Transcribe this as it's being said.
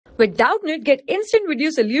With Doubtnut, get instant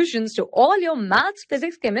video solutions to all your maths,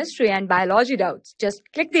 physics, chemistry, and biology doubts. Just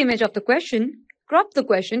click the image of the question, crop the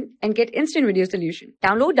question, and get instant video solution.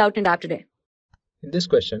 Download Doubtnut app today. In this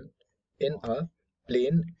question, in a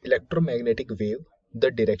plane electromagnetic wave,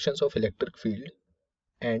 the directions of electric field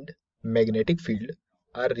and magnetic field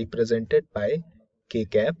are represented by k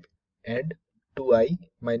cap and 2i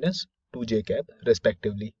minus 2j cap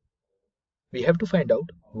respectively. We have to find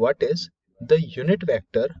out what is the unit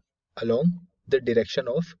vector along the direction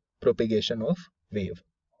of propagation of wave.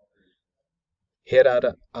 Here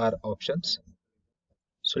are our options.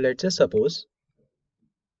 So let's just suppose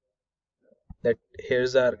that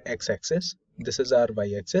here's our x-axis, this is our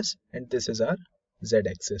y-axis, and this is our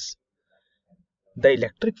z-axis. The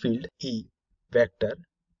electric field E vector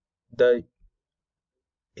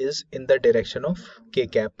is in the direction of k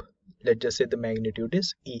cap. Let's just say the magnitude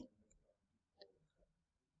is E.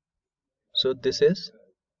 So this is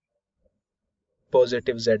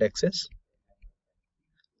positive z-axis.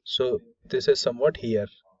 So this is somewhat here.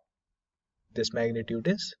 This magnitude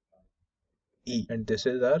is E, and this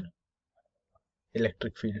is our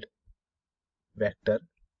electric field vector.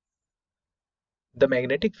 The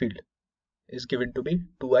magnetic field is given to be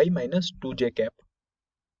 2i minus 2j cap.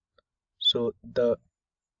 So the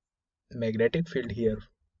magnetic field here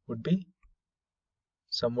would be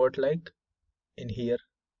somewhat like in here,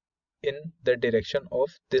 in the direction of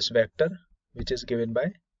this vector, which is given by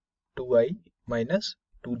 2i minus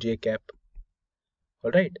 2j cap.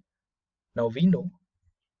 Alright, now we know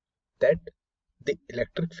that the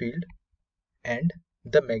electric field and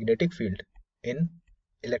the magnetic field in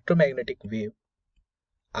electromagnetic wave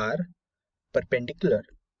are perpendicular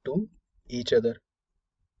to each other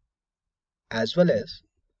as well as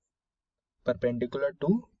perpendicular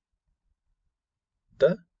to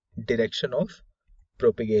the direction of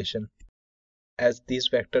propagation. As these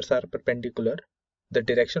vectors are perpendicular, the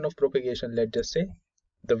direction of propagation, let's just say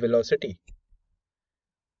the velocity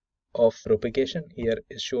of propagation here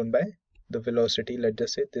is shown by the velocity, let's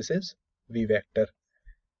just say this is v vector.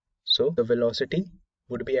 So the velocity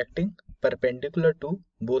would be acting perpendicular to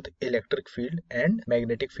both electric field and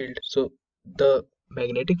magnetic field. So the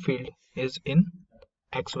magnetic field is in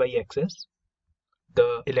xy axis,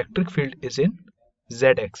 the electric field is in z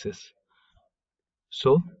axis.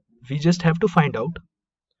 So we just have to find out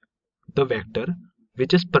the vector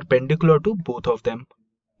which is perpendicular to both of them.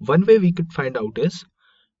 One way we could find out is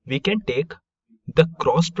we can take the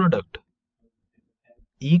cross product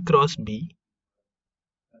E cross B,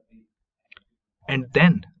 and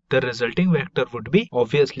then the resulting vector would be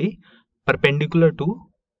obviously perpendicular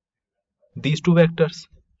to these two vectors.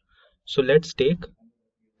 So let's take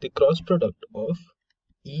the cross product of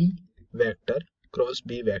E vector cross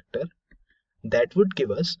B vector. That would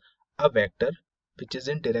give us a vector which is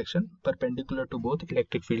in direction perpendicular to both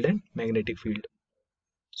electric field and magnetic field.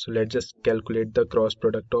 So let's just calculate the cross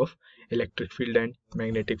product of electric field and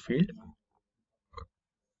magnetic field.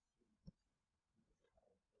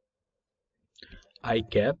 I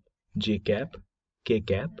cap, j cap, k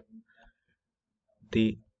cap.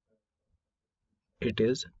 It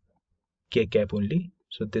is k cap only.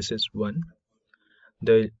 So this is 1.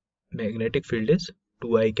 The magnetic field is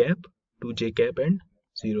 2i cap, 2j cap, and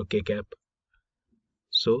 0 k cap.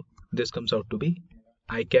 So this comes out to be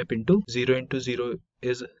I cap into 0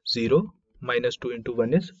 is 0, minus 2 into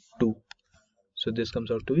 1 is 2. So this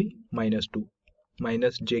comes out to be minus 2,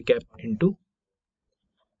 minus j cap into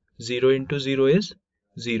 0 into 0 is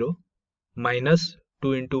 0, minus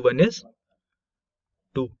 2 into 1 is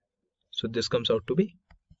 2. So this comes out to be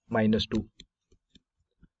minus 2,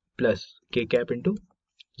 plus k cap into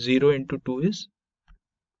 0 into 2 is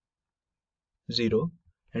 0,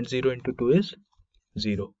 and 0 into 2 is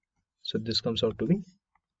 0. So this comes out to be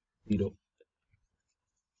 0.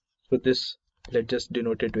 So this, let's just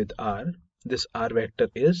denote it with r. This r vector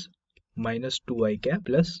is minus 2i cap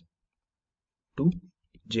plus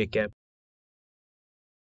 2j cap.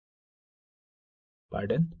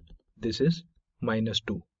 Pardon, this is minus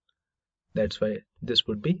 2. That's why this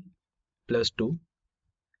would be plus 2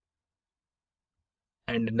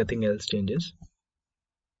 and nothing else changes.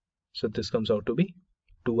 So this comes out to be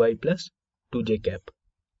 2i plus 2j cap.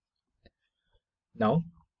 Now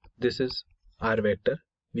this is r vector.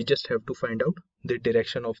 We just have to find out the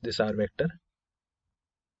direction of this r vector.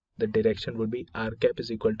 The direction would be r cap is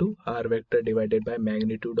equal to r vector divided by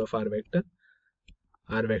magnitude of r vector.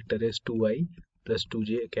 R vector is 2i plus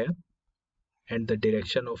 2j cap, and the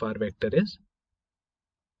direction of r vector is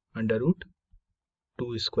under root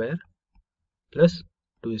 2 square plus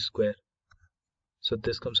 2 square. So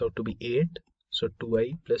this comes out to be 8. So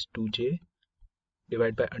 2i plus 2j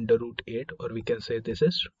divided by under root 8, or we can say this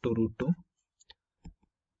is 2 root 2.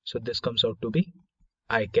 So this comes out to be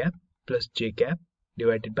I cap plus j cap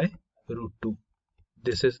divided by root 2.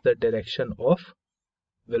 This is the direction of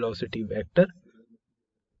velocity vector,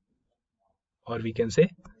 or we can say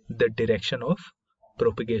the direction of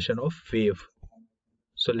propagation of wave.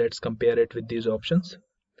 So let's compare it with these options.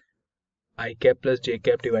 I cap plus j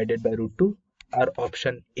cap divided by root 2. Our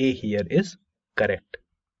option A here is correct.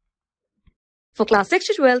 For class 6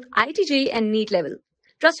 to 12, IIT JEE and NEET level.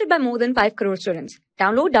 Trusted by more than 5 crore students.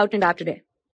 Download Doubtnut app today.